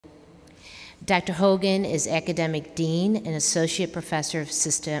Dr. Hogan is Academic Dean and Associate Professor of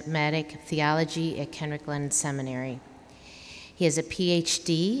Systematic Theology at Kenrick-Glennon Seminary. He has a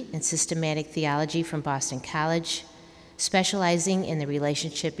PhD in Systematic Theology from Boston College, specializing in the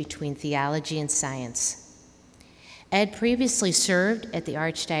relationship between theology and science. Ed previously served at the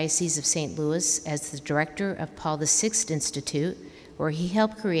Archdiocese of St. Louis as the director of Paul VI Institute, where he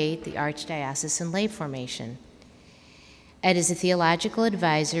helped create the Archdiocesan lay formation. Ed is a theological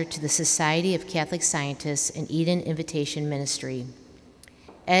advisor to the Society of Catholic Scientists and Eden Invitation Ministry.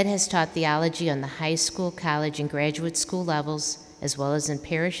 Ed has taught theology on the high school, college, and graduate school levels, as well as in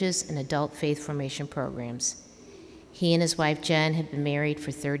parishes and adult faith formation programs. He and his wife Jen have been married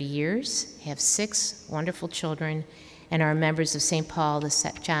for 30 years, have 6 wonderful children, and are members of St.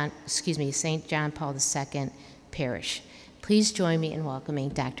 John Paul II Parish. Please join me in welcoming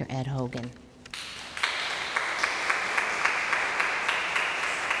Dr. Ed Hogan.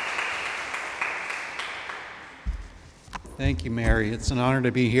 Thank you, Mary. It's an honor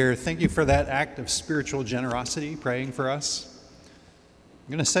to be here. Thank you for that act of spiritual generosity, praying for us.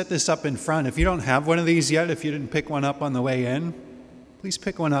 I'm going to set this up in front. If you don't have one of these yet, if you didn't pick one up on the way in, please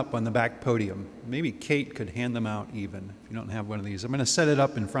pick one up on the back podium. Maybe Kate could hand them out even if you don't have one of these. I'm going to set it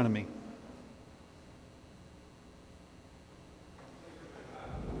up in front of me.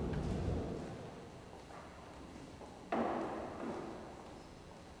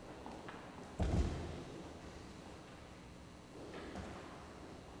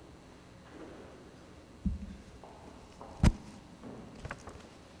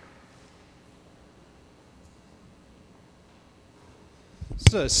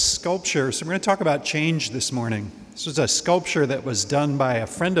 This is a sculpture, so we're going to talk about change this morning. This was a sculpture that was done by a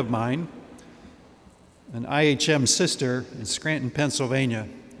friend of mine, an IHM sister in Scranton, Pennsylvania.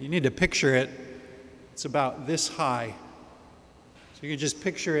 You need to picture it. It's about this high. So you can just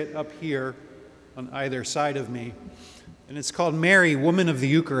picture it up here on either side of me. And it's called Mary, Woman of the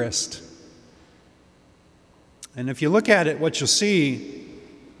Eucharist. And if you look at it, what you'll see,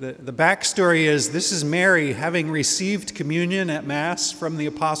 the backstory is this is Mary having received communion at Mass from the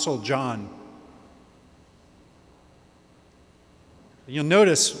Apostle John. You'll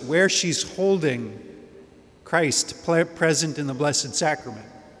notice where she's holding Christ present in the Blessed Sacrament,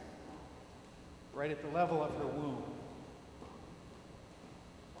 right at the level of her womb.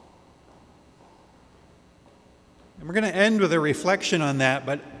 And we're going to end with a reflection on that,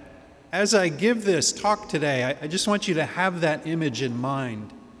 but as I give this talk today, I just want you to have that image in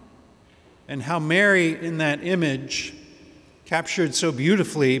mind. And how Mary, in that image, captured so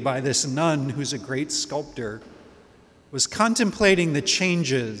beautifully by this nun who's a great sculptor, was contemplating the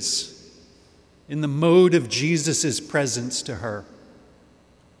changes in the mode of Jesus' presence to her.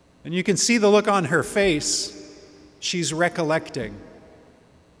 And you can see the look on her face. She's recollecting.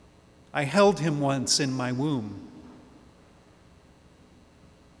 I held him once in my womb.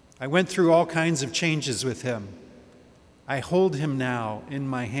 I went through all kinds of changes with him. I hold him now in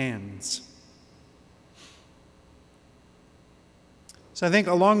my hands. So I think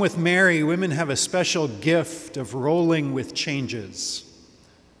along with Mary, women have a special gift of rolling with changes.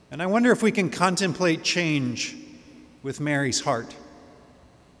 And I wonder if we can contemplate change with Mary's heart.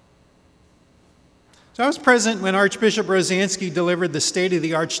 So I was present when Archbishop Rosansky delivered the State of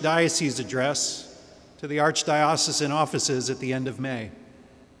the Archdiocese address to the Archdiocesan offices at the end of May.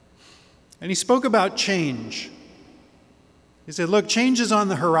 And he spoke about change. He said, look, change is on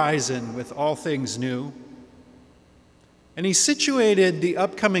the horizon with all things new. And he situated the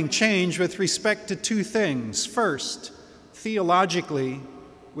upcoming change with respect to 2 things. First, theologically,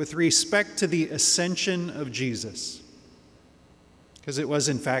 with respect to the Ascension of Jesus, because it was,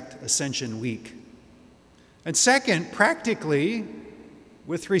 in fact, Ascension Week. And second, practically,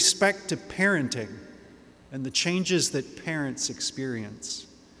 with respect to parenting and the changes that parents experience.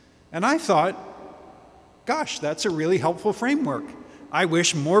 And I thought, gosh, that's a really helpful framework. I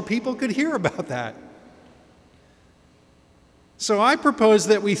wish more people could hear about that. So I propose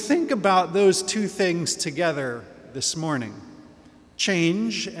that we think about those 2 things together this morning.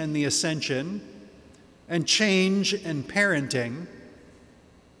 Change and the Ascension, and change and parenting.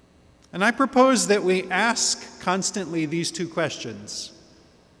 And I propose that we ask constantly these 2 questions.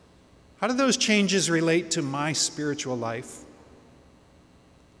 How do those changes relate to my spiritual life?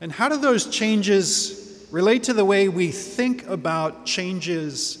 And how do those changes relate to the way we think about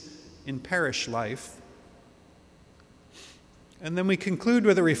changes in parish life? And then we conclude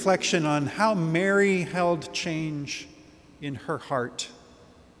with a reflection on how Mary held change in her heart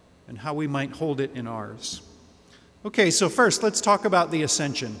and how we might hold it in ours. Okay, so first, let's talk about the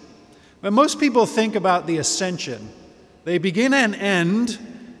Ascension. When most people think about the Ascension, they begin and end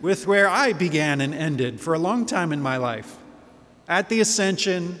with where I began and ended for a long time in my life. At the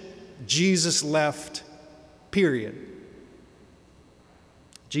Ascension, Jesus left, period.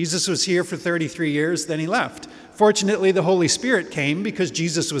 Jesus was here for 33 years, then he left. Fortunately, the Holy Spirit came because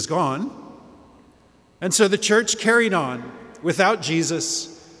Jesus was gone. And so the church carried on without Jesus,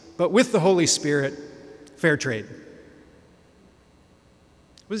 but with the Holy Spirit, fair trade.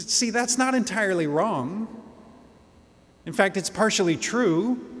 See, that's not entirely wrong. In fact, it's partially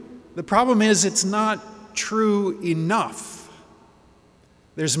true. The problem is it's not true enough.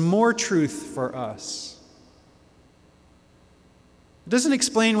 There's more truth for us. It doesn't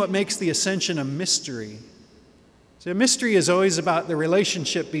explain what makes the Ascension a mystery. See, a mystery is always about the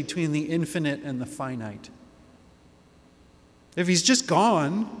relationship between the infinite and the finite. If he's just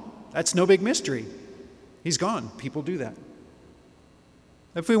gone, that's no big mystery. He's gone. People do that.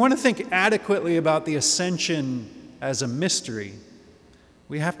 If we want to think adequately about the Ascension as a mystery,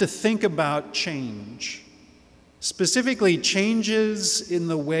 we have to think about change. Specifically, changes in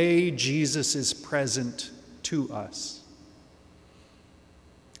the way Jesus is present to us.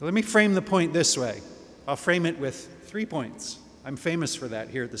 Let me frame the point this way. I'll frame it with 3 points. I'm famous for that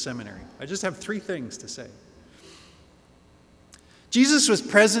here at the seminary. I just have 3 things to say. Jesus was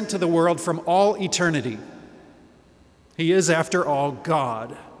present to the world from all eternity. He is, after all,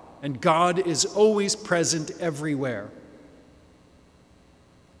 God, and God is always present everywhere.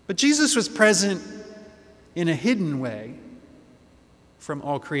 But Jesus was present in a hidden way from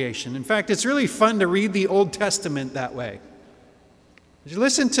all creation. In fact, it's really fun to read the Old Testament that way. As you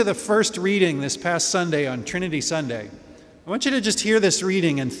listen to the first reading this past Sunday on Trinity Sunday, I want you to just hear this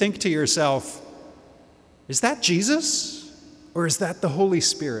reading and think to yourself, is that Jesus or is that the Holy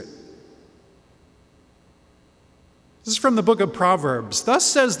Spirit? This is from the book of Proverbs. Thus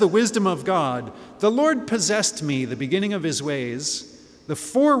says the wisdom of God, the Lord possessed me, the beginning of his ways, the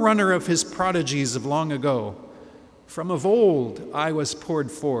forerunner of his prodigies of long ago. From of old I was poured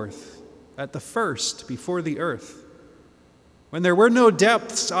forth, at the first before the earth. When there were no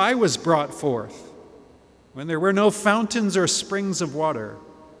depths, I was brought forth. When there were no fountains or springs of water.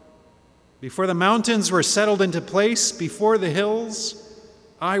 Before the mountains were settled into place, before the hills,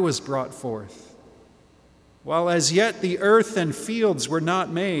 I was brought forth. While as yet the earth and fields were not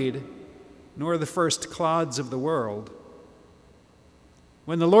made, nor the first clods of the world.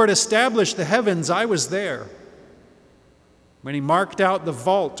 When the Lord established the heavens, I was there. When he marked out the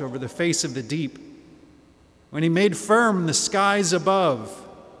vault over the face of the deep. When he made firm the skies above,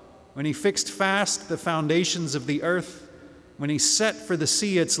 when he fixed fast the foundations of the earth, when he set for the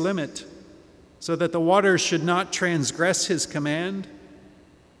sea its limit, so that the waters should not transgress his command,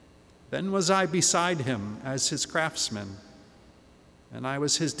 then was I beside him as his craftsman, and I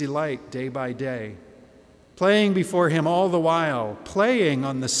was his delight day by day, playing before him all the while, playing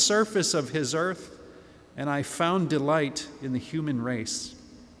on the surface of his earth, and I found delight in the human race.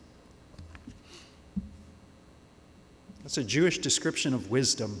 That's a Jewish description of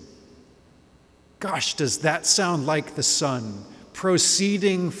wisdom. Gosh, does that sound like the Son,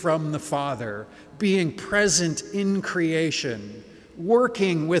 proceeding from the Father, being present in creation,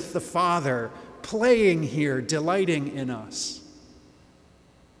 working with the Father, playing here, delighting in us,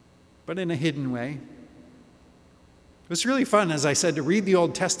 but in a hidden way. It was really fun, as I said, to read the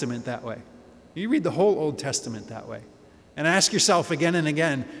Old Testament that way. You read the whole Old Testament that way and ask yourself again and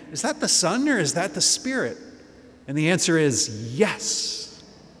again, is that the Son or is that the Spirit? And the answer is yes.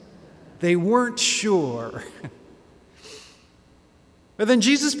 They weren't sure. But then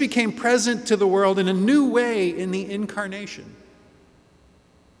Jesus became present to the world in a new way in the incarnation.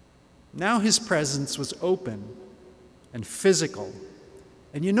 Now his presence was open and physical.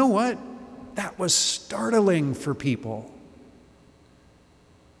 And you know what? That was startling for people.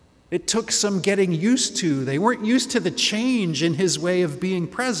 It took some getting used to. They weren't used to the change in his way of being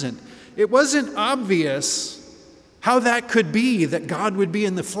present. It wasn't obvious how that could be, that God would be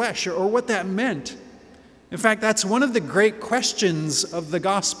in the flesh, or what that meant. In fact, that's one of the great questions of the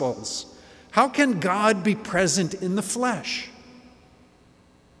Gospels. How can God be present in the flesh?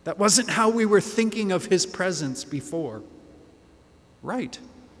 That wasn't how we were thinking of his presence before. Right,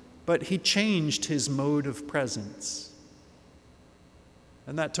 but he changed his mode of presence.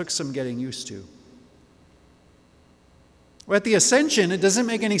 And that took some getting used to. Well, at the Ascension, it doesn't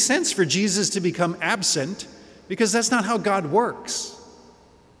make any sense for Jesus to become absent, because that's not how God works.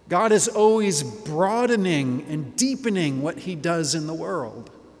 God is always broadening and deepening what he does in the world.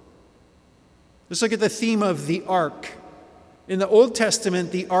 Let's look at the theme of the ark. In the Old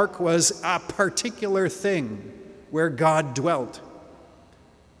Testament, the ark was a particular thing where God dwelt.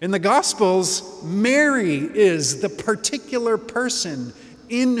 In the Gospels, Mary is the particular person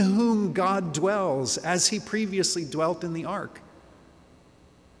in whom God dwells as he previously dwelt in the ark.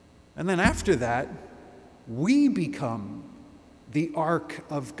 And then after that, we become the ark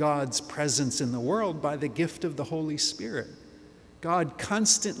of God's presence in the world by the gift of the Holy Spirit. God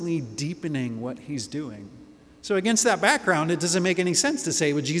constantly deepening what he's doing. So against that background, it doesn't make any sense to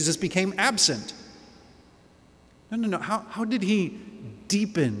say, well, Jesus became absent. No. How did he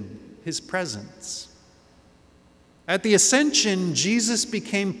deepen his presence? At the Ascension, Jesus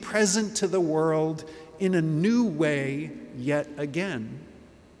became present to the world in a new way yet again.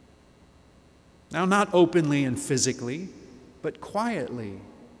 Now, not openly and physically, but quietly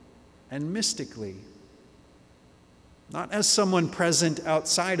and mystically. Not as someone present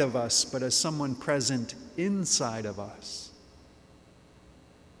outside of us, but as someone present inside of us.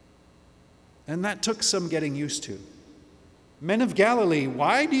 And that took some getting used to. Men of Galilee,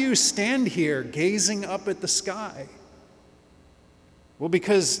 why do you stand here gazing up at the sky? Well,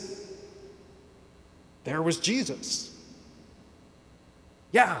 because there was Jesus.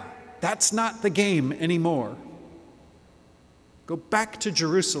 Yeah, that's not the game anymore. Go back to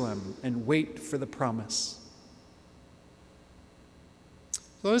Jerusalem and wait for the promise.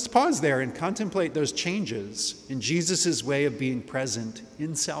 So let's pause there and contemplate those changes in Jesus' way of being present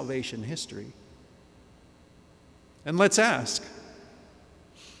in salvation history. And let's ask,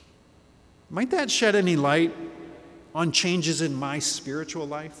 might that shed any light on changes in my spiritual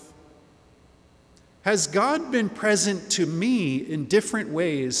life? Has God been present to me in different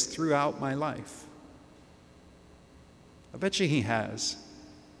ways throughout my life? I bet you he has.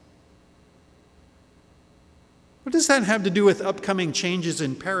 What does that have to do with upcoming changes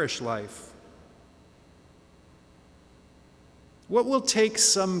in parish life? What will take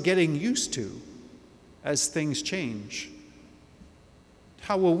some getting used to as things change?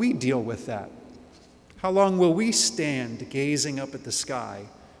 How will we deal with that? How long will we stand gazing up at the sky,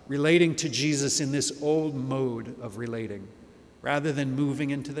 relating to Jesus in this old mode of relating, rather than moving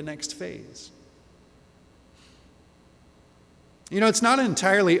into the next phase? You know, it's not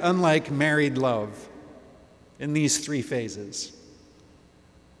entirely unlike married love in these three phases.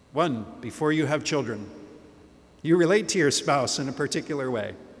 1, before you have children, you relate to your spouse in a particular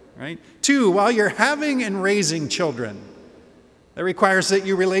way, right? 2, while you're having and raising children, that requires that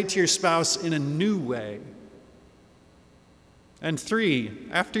you relate to your spouse in a new way. And 3,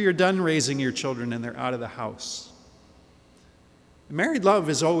 after you're done raising your children and they're out of the house. Married love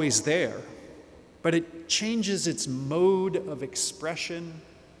is always there, but it changes its mode of expression,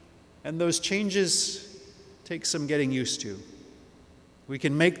 and those changes take some getting used to. We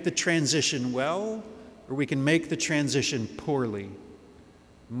can make the transition well, or we can make the transition poorly.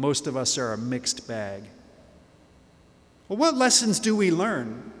 Most of us are a mixed bag. Well, what lessons do we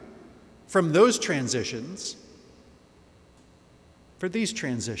learn from those transitions for these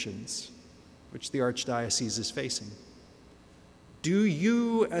transitions which the Archdiocese is facing? Do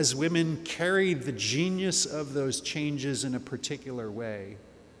you, as women, carry the genius of those changes in a particular way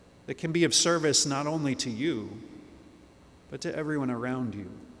that can be of service not only to you, but to everyone around you?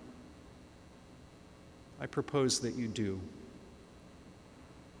 I propose that you do.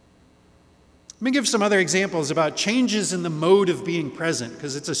 Let me give some other examples about changes in the mode of being present,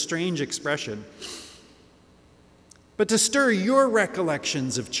 because it's a strange expression. But to stir your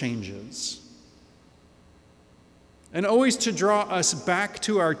recollections of changes, and always to draw us back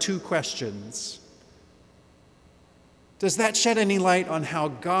to our 2 questions. Does that shed any light on how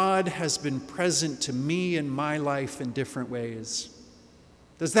God has been present to me in my life in different ways?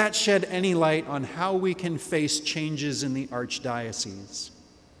 Does that shed any light on how we can face changes in the Archdiocese?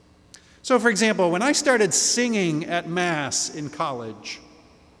 So, for example, when I started singing at Mass in college,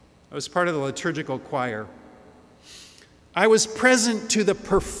 I was part of the liturgical choir. I was present to the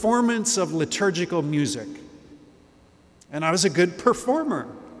performance of liturgical music, and I was a good performer.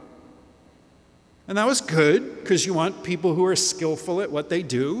 And that was good, because you want people who are skillful at what they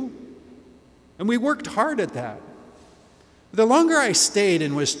do, and we worked hard at that. The longer I stayed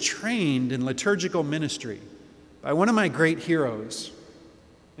and was trained in liturgical ministry by one of my great heroes,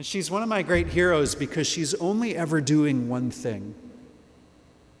 and she's one of my great heroes because she's only ever doing one thing.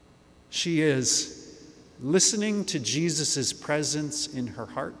 She is listening to Jesus' presence in her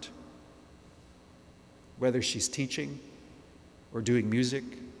heart, whether she's teaching or doing music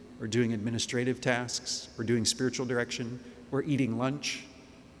or doing administrative tasks or doing spiritual direction or eating lunch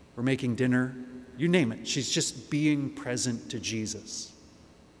or making dinner, you name it. She's just being present to Jesus.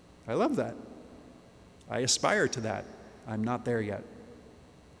 I love that. I aspire to that. I'm not there yet.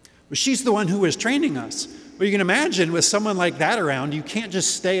 But she's the one who was training us. Well, you can imagine with someone like that around, you can't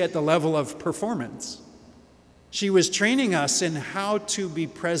just stay at the level of performance. She was training us in how to be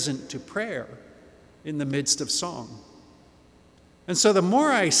present to prayer in the midst of song. And so the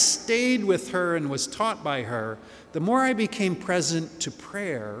more I stayed with her and was taught by her, the more I became present to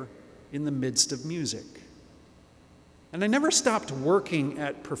prayer in the midst of music. And I never stopped working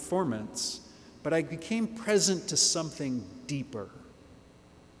at performance, but I became present to something deeper.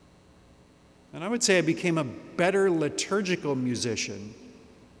 And I would say I became a better liturgical musician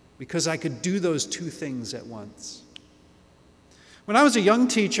because I could do those two things at once. When I was a young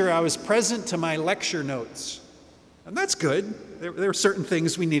teacher, I was present to my lecture notes. And that's good. There were certain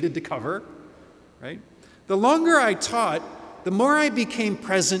things we needed to cover, right? The longer I taught, the more I became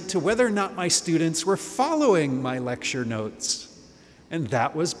present to whether or not my students were following my lecture notes. And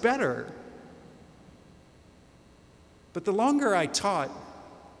that was better. But the longer I taught,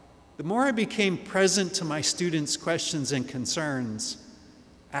 the more I became present to my students' questions and concerns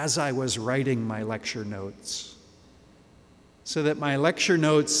as I was writing my lecture notes, so that my lecture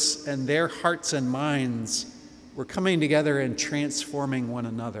notes and their hearts and minds were coming together and transforming one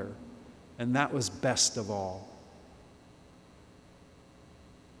another, and that was best of all.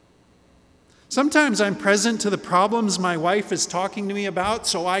 Sometimes I'm present to the problems my wife is talking to me about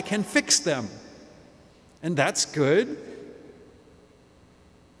so I can fix them, and that's good.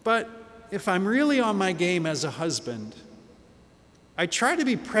 But if I'm really on my game as a husband, I try to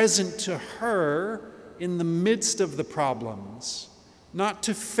be present to her in the midst of the problems, not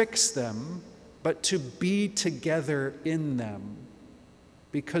to fix them, but to be together in them,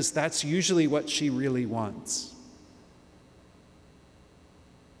 because that's usually what she really wants.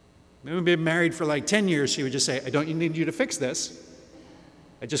 When we've been married for like 10 years, she would just say, I don't need you to fix this.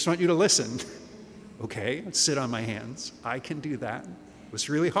 I just want you to listen. Okay, I'd sit on my hands. I can do that. It was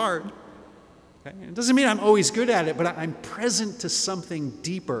really hard. Okay? It doesn't mean I'm always good at it, but I'm present to something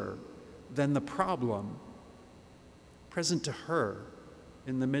deeper than the problem. Present to her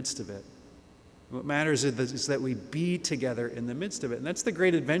in the midst of it. What matters is that we be together in the midst of it. And that's the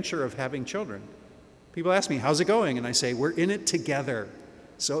great adventure of having children. People ask me, how's it going? And I say, we're in it together.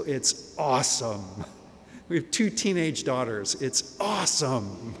 So it's awesome. We have 2 teenage daughters. It's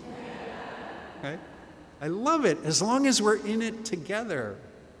awesome. Right? I love it as long as we're in it together.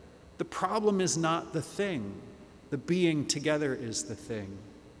 The problem is not the thing. The being together is the thing.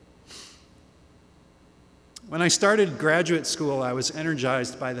 When I started graduate school, I was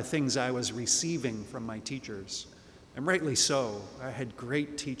energized by the things I was receiving from my teachers. And rightly so. I had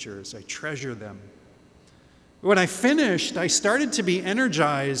great teachers. I treasure them. When I finished, I started to be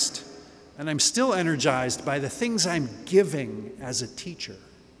energized, and I'm still energized by the things I'm giving as a teacher.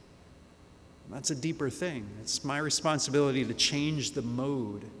 And that's a deeper thing. It's my responsibility to change the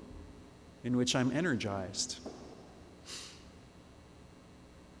mode in which I'm energized.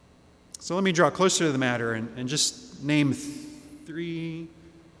 So let me draw closer to the matter and just name three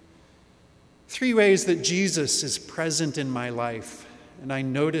ways that Jesus is present in my life, and I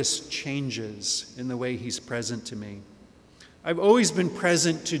notice changes in the way he's present to me. I've always been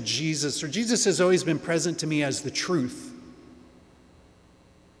present to Jesus, or Jesus has always been present to me as the truth.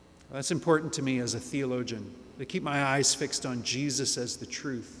 That's important to me as a theologian, to keep my eyes fixed on Jesus as the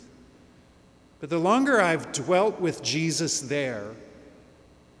truth. But the longer I've dwelt with Jesus there,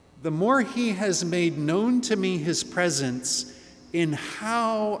 the more he has made known to me his presence in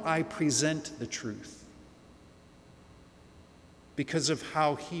how I present the truth, because of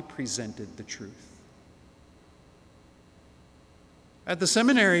how he presented the truth. At the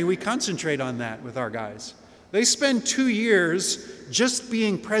seminary, we concentrate on that with our guys. They spend 2 years just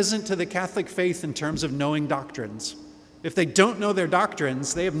being present to the Catholic faith in terms of knowing doctrines. If they don't know their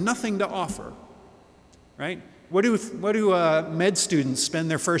doctrines, they have nothing to offer, right? What do med students spend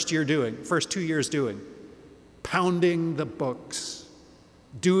their first 2 years doing? Pounding the books,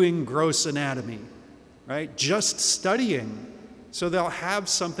 doing gross anatomy, right? Just studying so they'll have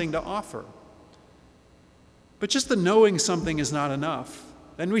something to offer. But just the knowing something is not enough.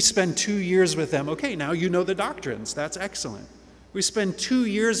 Then we spend 2 years with them. Okay, now you know the doctrines. That's excellent. We spend 2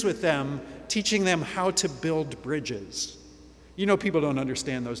 years with them teaching them how to build bridges. You know people don't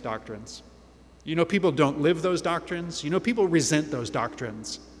understand those doctrines. You know people don't live those doctrines. You know people resent those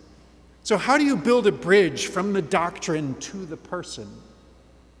doctrines. So how do you build a bridge from the doctrine to the person?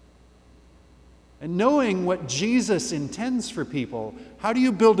 And knowing what Jesus intends for people, how do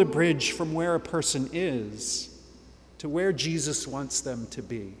you build a bridge from where a person is to where Jesus wants them to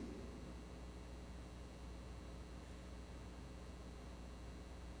be?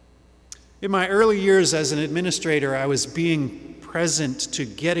 In my early years as an administrator, I was being present to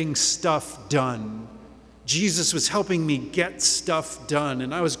getting stuff done. Jesus was helping me get stuff done,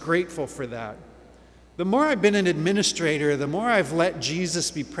 and I was grateful for that. The more I've been an administrator, the more I've let Jesus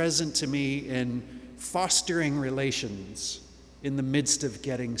be present to me in fostering relations in the midst of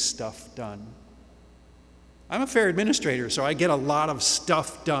getting stuff done. I'm a fair administrator, so I get a lot of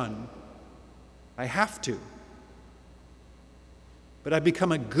stuff done. I have to. But I've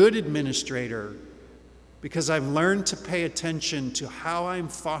become a good administrator because I've learned to pay attention to how I'm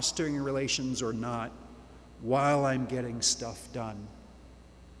fostering relations or not while I'm getting stuff done.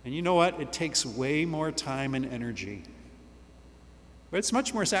 And you know what? It takes way more time and energy. But it's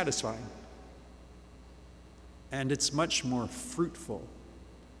much more satisfying. And it's much more fruitful.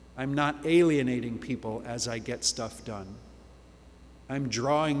 I'm not alienating people as I get stuff done. I'm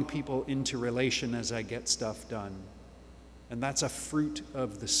drawing people into relation as I get stuff done. And that's a fruit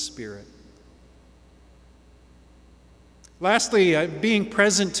of the Spirit. Lastly, being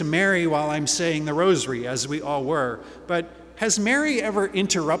present to Mary while I'm saying the rosary, as we all were. But has Mary ever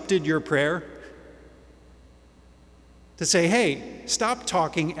interrupted your prayer? To say, hey, stop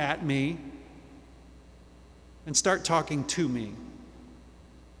talking at me and start talking to me.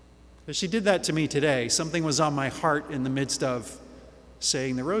 Because she did that to me today. Something was on my heart in the midst of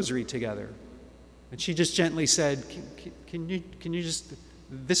saying the rosary together. And she just gently said, can you just,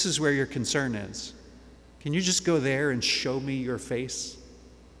 this is where your concern is. Can you just go there and show me your face?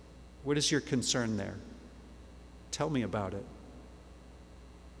 What is your concern there? Tell me about it.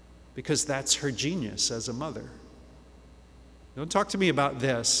 Because that's her genius as a mother. Don't talk to me about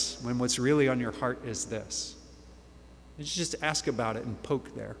this when what's really on your heart is this. You should just ask about it and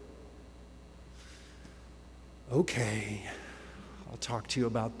poke there. Okay, I'll talk to you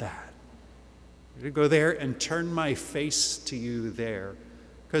about that. I'm going to go there and turn my face to you there.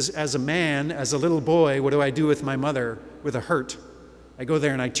 Because as a man, as a little boy, what do I do with my mother with a hurt? I go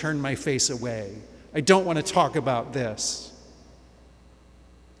there and I turn my face away. I don't want to talk about this.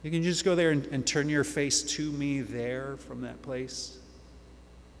 You can just go there and turn your face to me there from that place.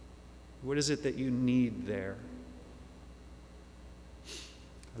 What is it that you need there?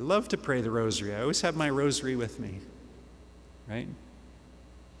 I love to pray the rosary. I always have my rosary with me, right?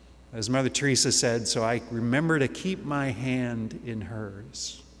 As Mother Teresa said, so I remember to keep my hand in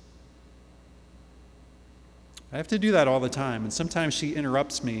hers. I have to do that all the time, and sometimes she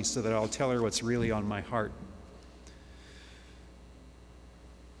interrupts me so that I'll tell her what's really on my heart.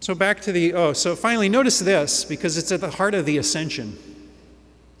 So back to so finally notice this, because it's at the heart of the Ascension.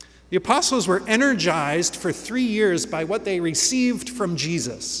 The apostles were energized for 3 years by what they received from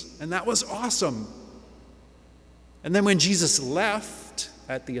Jesus, and that was awesome. And then when Jesus left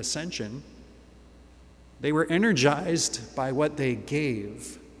at the Ascension, they were energized by what they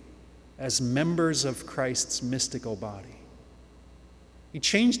gave as members of Christ's mystical body. He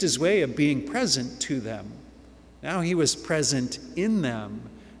changed his way of being present to them. Now he was present in them.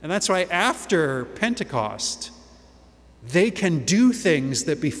 And that's why after Pentecost, they can do things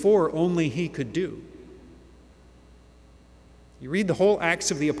that before only he could do. You read the whole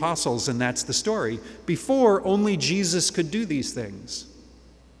Acts of the Apostles, and that's the story. Before, only Jesus could do these things.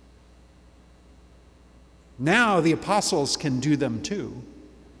 Now the apostles can do them too,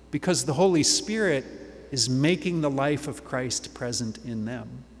 because the Holy Spirit is making the life of Christ present in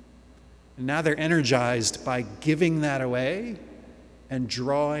them. And now they're energized by giving that away and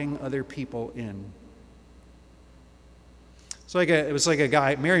drawing other people in. It was like a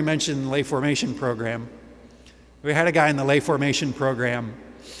guy, Mary mentioned the lay formation program. We had a guy in the lay formation program,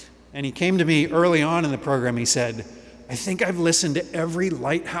 and he came to me early on in the program. He said, I think I've listened to every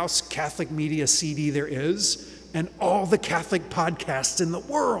Lighthouse Catholic Media CD there is and all the Catholic podcasts in the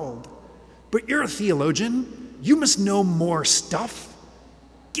world. But you're a theologian. You must know more stuff.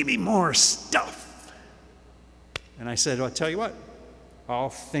 Give me more stuff. And I said, well, I'll tell you what. I'll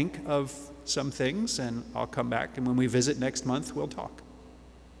think of some things and I'll come back, and when we visit next month, we'll talk.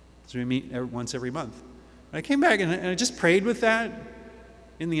 So we meet once every month. And I came back and I just prayed with that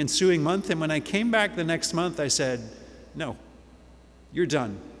in the ensuing month, and when I came back the next month, I said, no, you're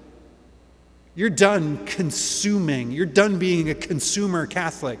done. You're done consuming. You're done being a consumer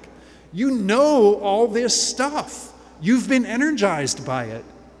Catholic. You know all this stuff. You've been energized by it.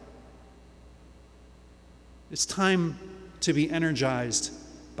 It's time to be energized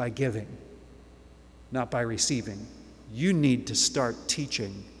by giving, not by receiving. You need to start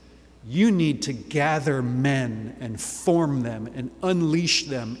teaching. You need to gather men and form them and unleash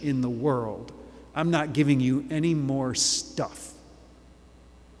them in the world. I'm not giving you any more stuff.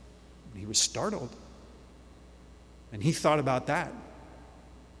 He was startled. And he thought about that.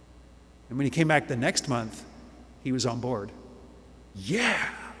 And when he came back the next month, he was on board. Yeah,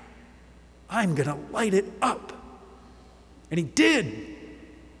 I'm going to light it up. And he did.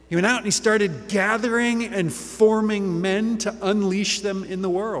 He went out and he started gathering and forming men to unleash them in the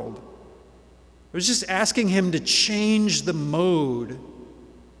world. It was just asking him to change the mode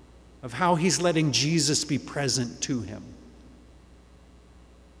of how he's letting Jesus be present to him.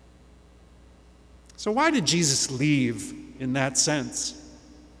 So why did Jesus leave in that sense?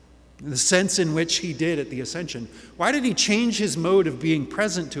 In the sense in which he did at the Ascension. Why did he change his mode of being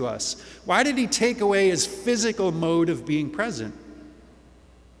present to us? Why did he take away his physical mode of being present?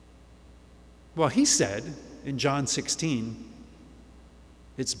 Well, he said in John 16,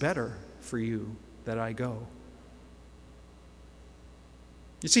 "It's better for you that I go."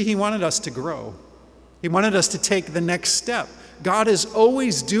 You see, he wanted us to grow. He wanted us to take the next step. God is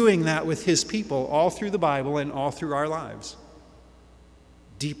always doing that with his people all through the Bible and all through our lives.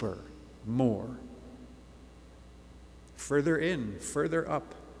 Deeper, more. Further in, further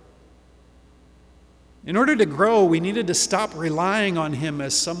up. In order to grow, we needed to stop relying on him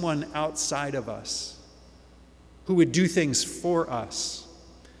as someone outside of us who would do things for us.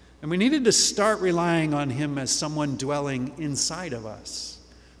 And we needed to start relying on him as someone dwelling inside of us,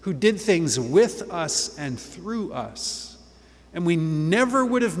 who did things with us and through us. And we never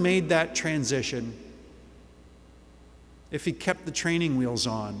would have made that transition if he kept the training wheels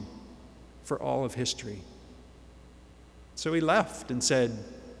on for all of history. So he left and said,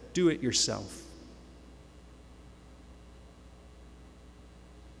 "Do it yourself."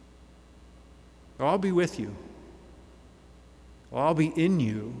 I'll be with you. I'll be in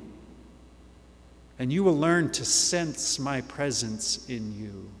you. And you will learn to sense my presence in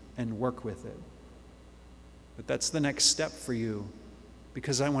you and work with it. But that's the next step for you,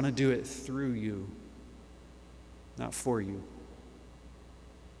 because I want to do it through you, not for you.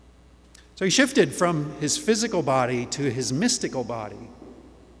 So he shifted from his physical body to his mystical body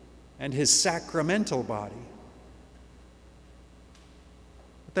and his sacramental body.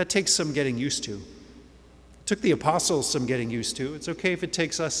 But that takes some getting used to. It took the apostles some getting used to. It's okay if it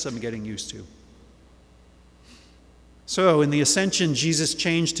takes us some getting used to. So, in the Ascension, Jesus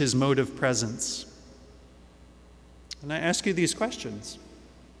changed his mode of presence. And I ask you these questions.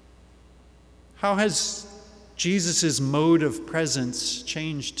 How has Jesus' mode of presence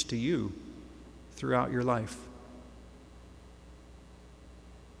changed to you throughout your life?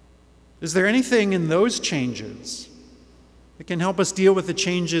 Is there anything in those changes that can help us deal with the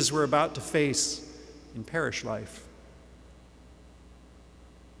changes we're about to face in parish life?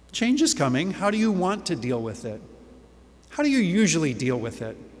 Change is coming. How do you want to deal with it? How do you usually deal with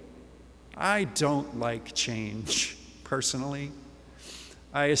it? I don't like change, personally.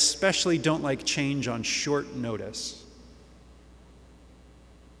 I especially don't like change on short notice.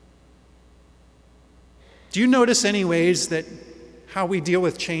 Do you notice any ways that how we deal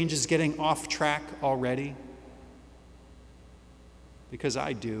with change is getting off track already? Because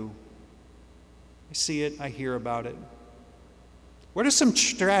I do. I see it, I hear about it. What are some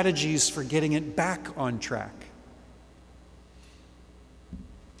strategies for getting it back on track?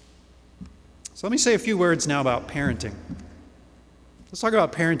 So let me say a few words now about parenting. Let's talk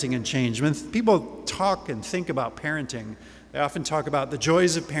about parenting and change. When people talk and think about parenting, they often talk about the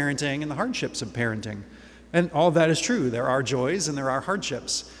joys of parenting and the hardships of parenting. And all that is true. There are joys and there are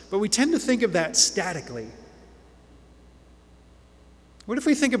hardships. But we tend to think of that statically. What if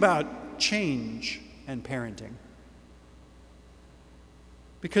we think about change and parenting?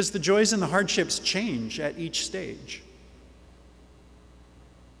 Because the joys and the hardships change at each stage.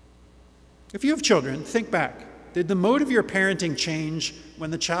 If you have children, think back. Did the mode of your parenting change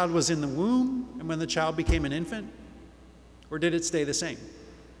when the child was in the womb and when the child became an infant? Or did it stay the same?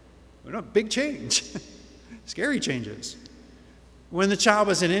 Well, no, big change. Scary changes. When the child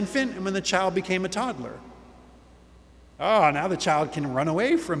was an infant and when the child became a toddler. Oh, now the child can run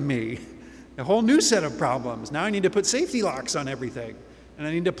away from me. A whole new set of problems. Now I need to put safety locks on everything. And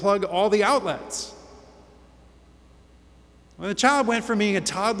I need to plug all the outlets. When the child went from being a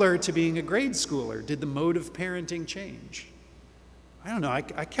toddler to being a grade schooler, did the mode of parenting change? I don't know. I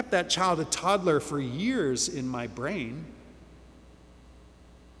kept that child a toddler for years in my brain.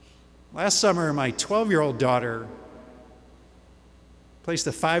 Last summer, my 12-year-old daughter placed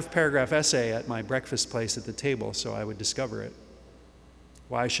a 5-paragraph essay at my breakfast place at the table so I would discover it.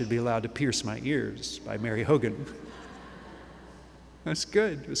 Why I Should Be Allowed to Pierce My Ears by Mary Hogan. That's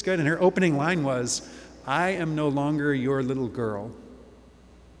good. It was good. And her opening line was, "I am no longer your little girl."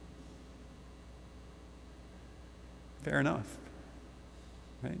 Fair enough.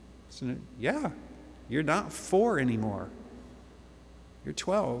 Right? So, yeah, you're not 4 anymore. You're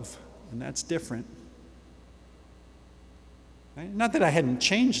 12, and that's different. Right? Not that I hadn't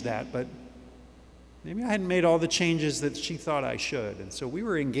changed that, but Maybe I hadn't made all the changes that she thought I should. And so we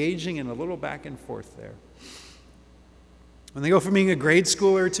were engaging in a little back and forth there. When they go from being a grade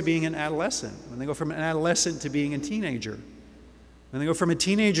schooler to being an adolescent, when they go from an adolescent to being a teenager, when they go from a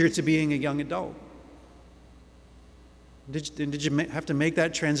teenager to being a young adult. Did you have to make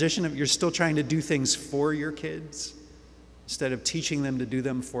that transition of you're still trying to do things for your kids instead of teaching them to do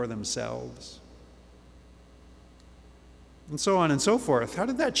them for themselves? And so on and so forth. How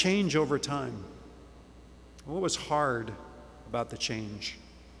did that change over time? What was hard about the change?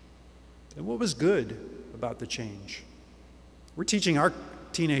 And what was good about the change? We're teaching our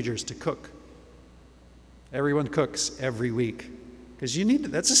teenagers to cook. Everyone cooks every week because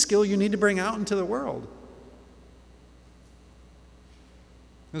that's a skill you need to bring out into the world.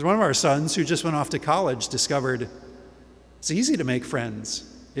 There's one of our sons who just went off to college discovered it's easy to make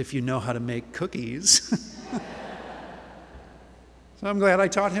friends if you know how to make cookies. So I'm glad I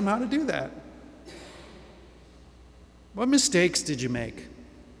taught him how to do that. What mistakes did you make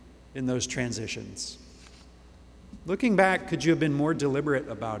in those transitions? Looking back, could you have been more deliberate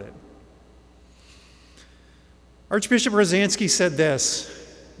about it? Archbishop Rosansky said this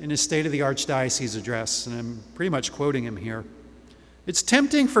in his State of the Archdiocese address, and I'm pretty much quoting him here. It's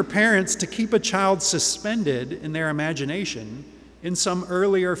tempting for parents to keep a child suspended in their imagination in some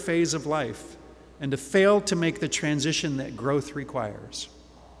earlier phase of life and to fail to make the transition that growth requires.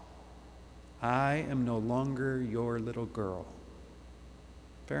 I am no longer your little girl.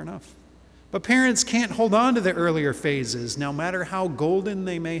 Fair enough. But parents can't hold on to the earlier phases, no matter how golden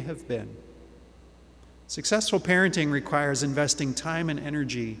they may have been. Successful parenting requires investing time and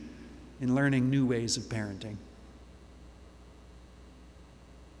energy in learning new ways of parenting.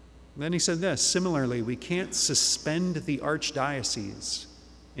 Then he said this, similarly, we can't suspend the archdiocese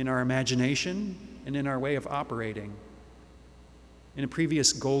in our imagination and in our way of operating in a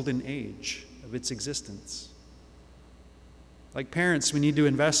previous golden age of its existence. Like parents, we need to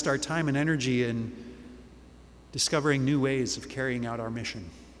invest our time and energy in discovering new ways of carrying out our mission.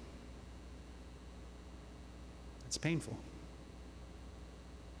 It's painful.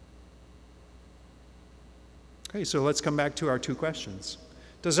 Okay, so let's come back to our two questions.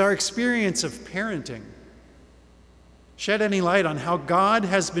 Does our experience of parenting shed any light on how God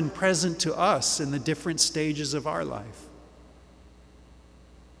has been present to us in the different stages of our life?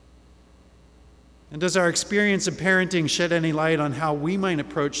 And does our experience of parenting shed any light on how we might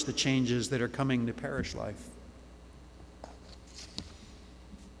approach the changes that are coming to parish life?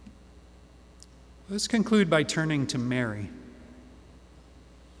 Let's conclude by turning to Mary.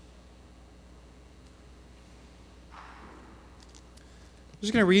 I'm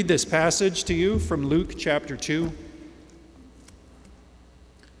just going to read this passage to you from Luke chapter 2.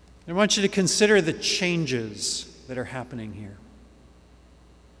 I want you to consider the changes that are happening here.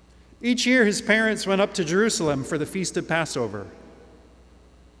 Each year his parents went up to Jerusalem for the feast of Passover.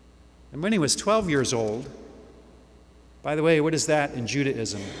 And when he was 12 years old, by the way, what is that in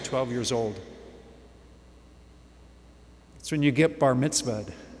Judaism, 12 years old? It's when you get bar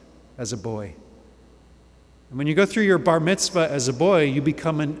mitzvahed as a boy. And when you go through your bar mitzvah as a boy, you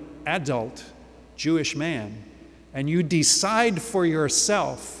become an adult Jewish man, and you decide for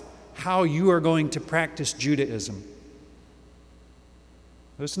yourself how you are going to practice Judaism.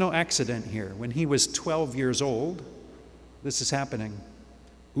 There's no accident here. When he was 12 years old, this is happening.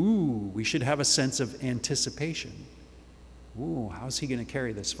 Ooh, we should have a sense of anticipation. Ooh, how's he going to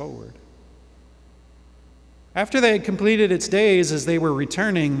carry this forward? After they had completed its days as they were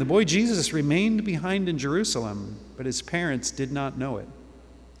returning, the boy Jesus remained behind in Jerusalem, but his parents did not know it.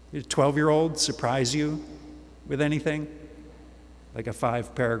 Did a 12-year-old surprise you with anything? Like a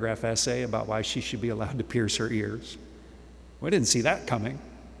 5-paragraph essay about why she should be allowed to pierce her ears? We didn't see that coming.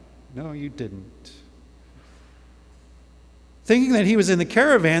 No, you didn't. Thinking that he was in the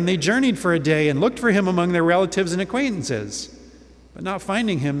caravan, they journeyed for a day and looked for him among their relatives and acquaintances. But not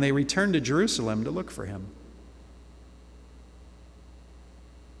finding him, they returned to Jerusalem to look for him.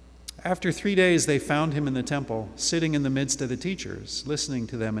 After 3 days, they found him in the temple, sitting in the midst of the teachers, listening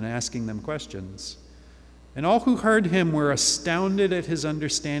to them and asking them questions. And all who heard him were astounded at his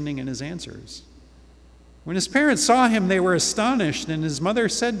understanding and his answers. When his parents saw him, they were astonished, and his mother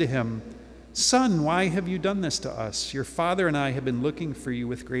said to him, "Son, why have you done this to us? Your father and I have been looking for you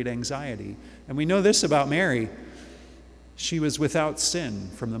with great anxiety." And we know this about Mary. She was without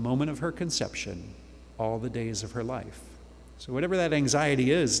sin from the moment of her conception, all the days of her life. So whatever that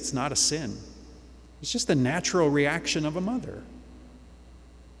anxiety is, it's not a sin. It's just the natural reaction of a mother.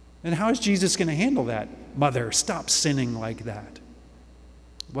 And how is Jesus going to handle that? Mother, stop sinning like that.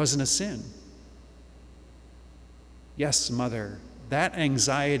 It wasn't a sin. Yes, mother, that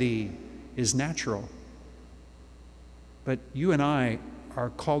anxiety is natural. But you and I are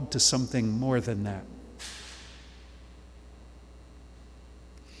called to something more than that.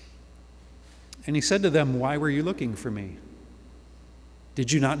 And he said to them, "Why were you looking for me?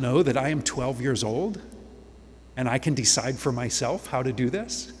 Did you not know that I am 12 years old and I can decide for myself how to do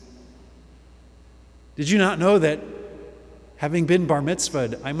this? Did you not know that having been bar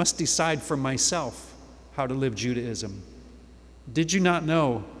mitzvahed, I must decide for myself how to live Judaism? Did you not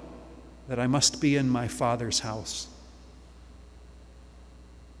know that I must be in my Father's house?"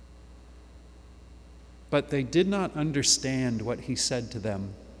 But they did not understand what he said to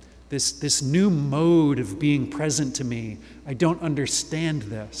them. This new mode of being present to me, I don't understand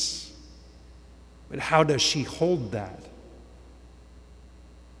this. But how does she hold that?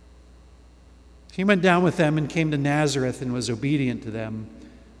 He went down with them and came to Nazareth and was obedient to them.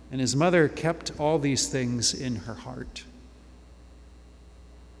 And his mother kept all these things in her heart.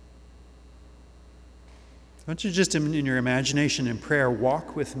 Why don't you just, in your imagination and prayer,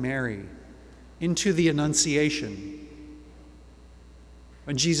 walk with Mary into the Annunciation,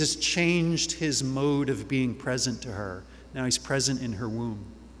 when Jesus changed his mode of being present to her. Now he's present in her womb.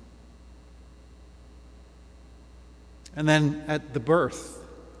 And then at the birth,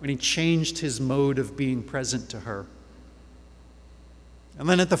 when he changed his mode of being present to her. And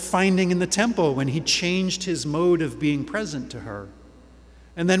then at the finding in the temple, when he changed his mode of being present to her.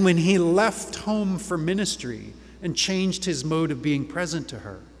 And then when he left home for ministry and changed his mode of being present to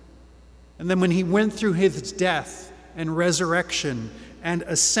her. And then when he went through his death and resurrection and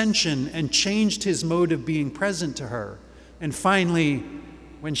ascension and changed his mode of being present to her. And finally,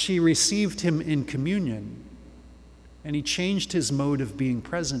 when she received him in communion and he changed his mode of being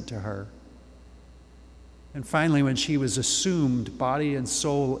present to her. And finally, when she was assumed body and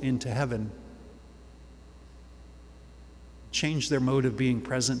soul into heaven, changed their mode of being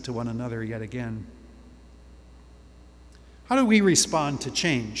present to one another yet again. How do we respond to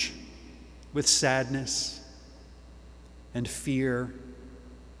change? With sadness and fear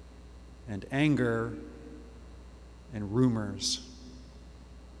and anger and rumors.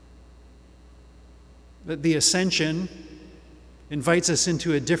 But the Ascension invites us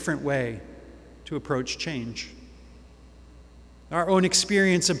into a different way to approach change. Our own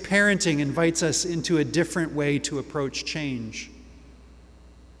experience of parenting invites us into a different way to approach change.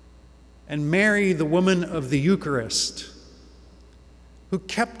 And Mary, the woman of the Eucharist, who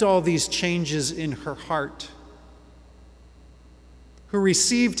kept all these changes in her heart, who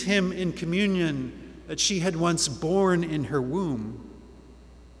received him in communion that she had once borne in her womb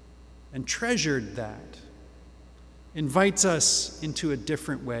and treasured that, invites us into a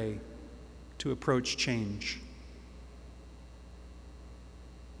different way to approach change.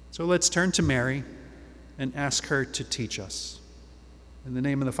 So let's turn to Mary and ask her to teach us. In the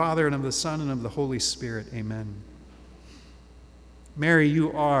name of the Father, and of the Son, and of the Holy Spirit, amen. Mary,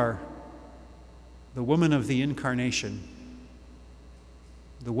 you are the woman of the Incarnation,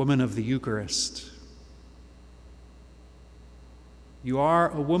 the woman of the Eucharist. You are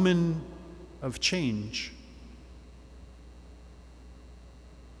a woman of change.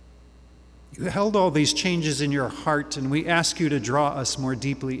 You held all these changes in your heart, and we ask you to draw us more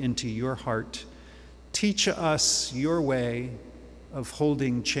deeply into your heart. Teach us your way of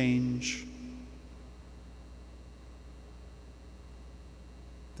holding change,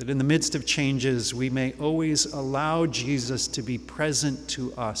 that in the midst of changes we may always allow Jesus to be present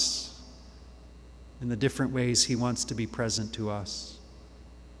to us in the different ways he wants to be present to us.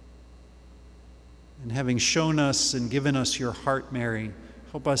 And having shown us and given us your heart, Mary,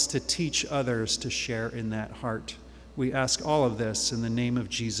 help us to teach others to share in that heart. We ask all of this in the name of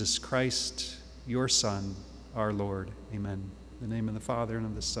Jesus Christ, your Son, our Lord. Amen. In the name of the Father, and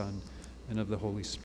of the Son, and of the Holy Spirit.